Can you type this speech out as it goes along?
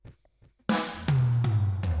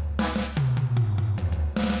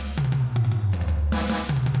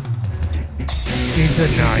the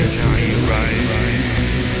night we rise,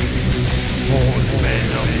 horsemen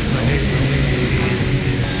of fate,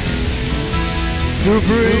 to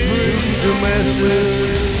bring the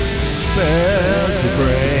message, spare to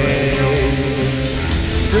pray,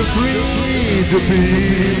 to free the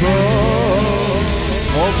people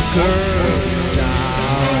of the curve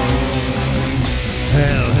down,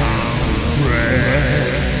 hellhound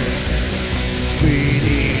breath,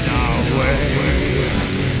 feeding our way.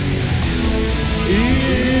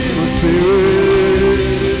 Evil spirit,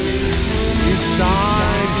 it's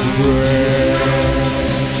time to break.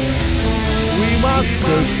 We must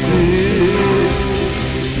succeed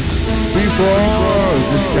before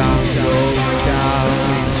the sun goes down.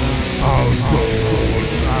 Our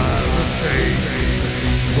souls are the same,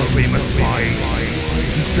 but we must fight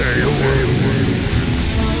to stay away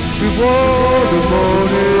before